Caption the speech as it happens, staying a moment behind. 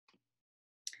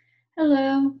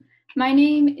Hello, my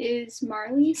name is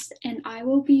Marlies, and I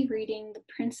will be reading The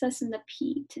Princess and the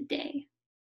Pea today.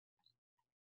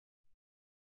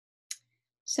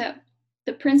 So,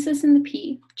 The Princess and the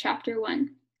Pea, Chapter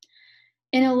 1.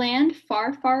 In a land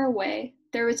far, far away,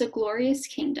 there was a glorious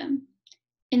kingdom.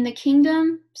 In the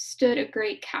kingdom stood a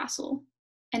great castle,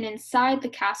 and inside the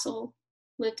castle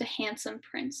lived a handsome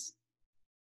prince.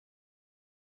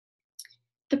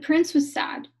 The prince was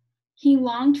sad. He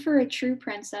longed for a true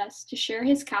princess to share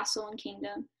his castle and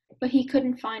kingdom, but he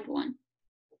couldn't find one.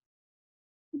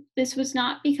 This was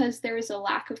not because there was a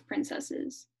lack of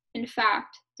princesses. In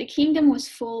fact, the kingdom was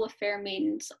full of fair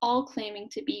maidens, all claiming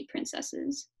to be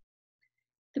princesses.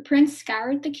 The prince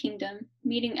scoured the kingdom,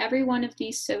 meeting every one of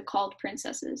these so-called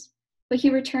princesses, but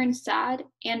he returned sad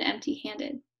and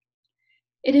empty-handed.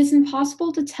 "It is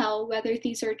impossible to tell whether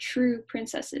these are true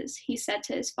princesses," he said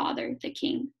to his father, the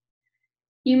king.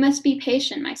 "You must be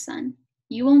patient, my son.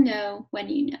 You will know when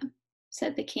you know,"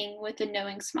 said the king with a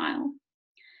knowing smile.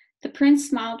 The prince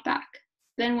smiled back,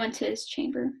 then went to his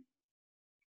chamber.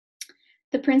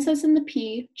 The Princess and the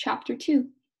Pea, Chapter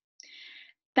 2.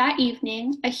 That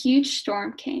evening, a huge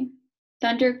storm came.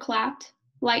 Thunder clapped,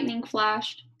 lightning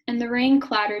flashed, and the rain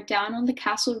clattered down on the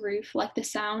castle roof like the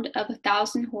sound of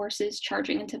 1,000 horses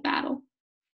charging into battle.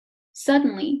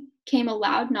 Suddenly came a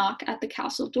loud knock at the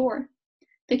castle door.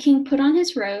 The king put on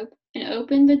his robe and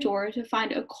opened the door to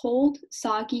find a cold,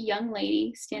 soggy young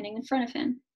lady standing in front of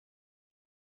him.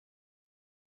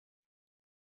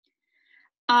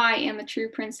 "I am a true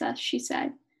princess," she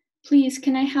said. "Please,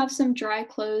 can I have some dry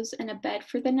clothes and a bed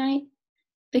for the night?"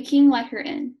 The king let her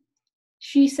in.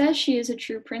 "She says she is a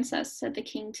true princess," said the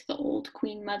king to the old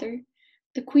queen mother.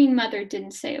 The queen mother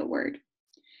didn't say a word.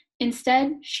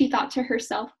 Instead, she thought to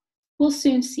herself, "We'll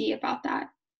soon see about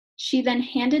that." She then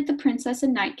handed the princess a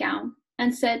nightgown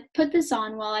and said, "Put this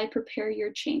on while I prepare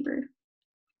your chamber."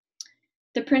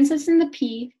 The Princess and the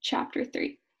Pea, Chapter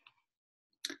 3.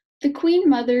 The queen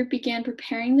mother began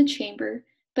preparing the chamber,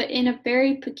 but in a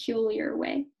very peculiar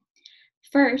way.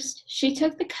 First, she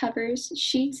took the covers,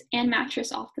 sheets, and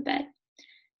mattress off the bed.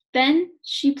 Then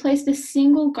she placed a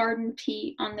single garden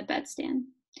pea on the bedstand.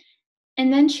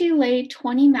 And then she laid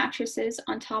 20 mattresses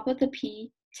on top of the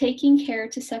pea, taking care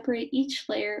to separate each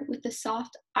layer with a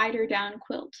soft eiderdown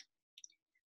quilt.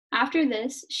 After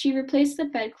this, she replaced the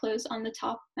bedclothes on the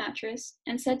top mattress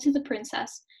and said to the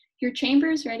princess, "Your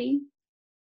chamber is ready."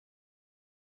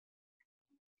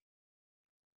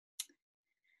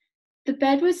 The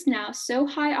bed was now so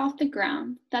high off the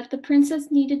ground that the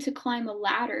princess needed to climb a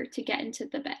ladder to get into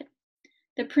the bed.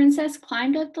 The princess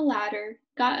climbed up the ladder,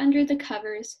 got under the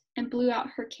covers, and blew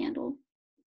out her candle.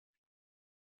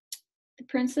 The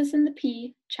Princess and the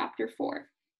Pea, Chapter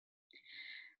 4.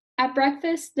 At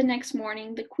breakfast the next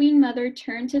morning, the queen mother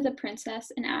turned to the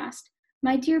princess and asked,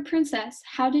 "My dear princess,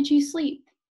 how did you sleep?"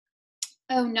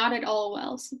 "Oh, not at all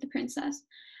well," said the princess.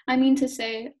 "I mean to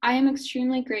say, I am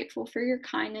extremely grateful for your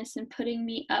kindness in putting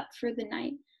me up for the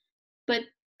night, but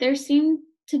there seemed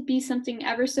to be something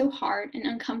ever so hard and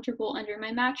uncomfortable under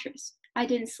my mattress. I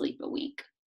didn't sleep a wink."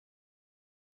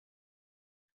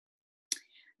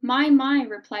 My,"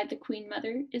 replied the queen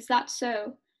mother, "is that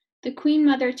so?" The queen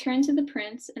mother turned to the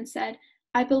prince and said,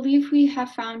 "I believe we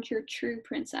have found your true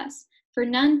princess, for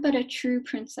none but a true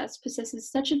princess possesses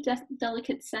such a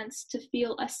delicate sense to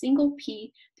feel a single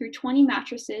pea through 20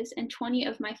 mattresses and 20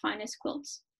 of my finest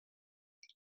quilts.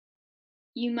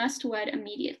 You must wed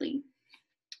immediately."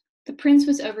 The prince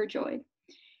was overjoyed.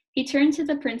 He turned to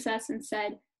the princess and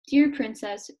said, "Dear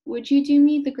princess, would you do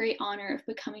me the great honor of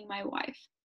becoming my wife?"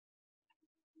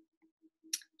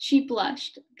 She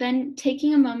blushed, then,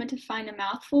 taking a moment to find a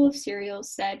mouthful of cereal,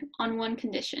 said, "On one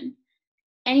condition."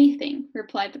 "Anything,"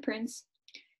 replied the prince.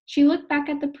 She looked back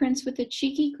at the prince with a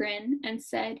cheeky grin and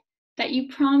said, "That you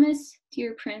promise,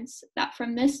 dear prince, that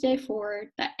from this day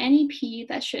forward, that any pea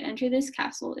that should enter this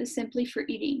castle is simply for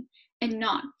eating, and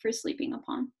not for sleeping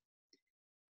upon."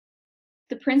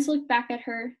 The prince looked back at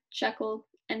her, chuckled,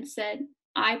 and said,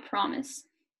 "I promise."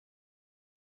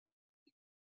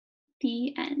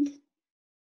 The end.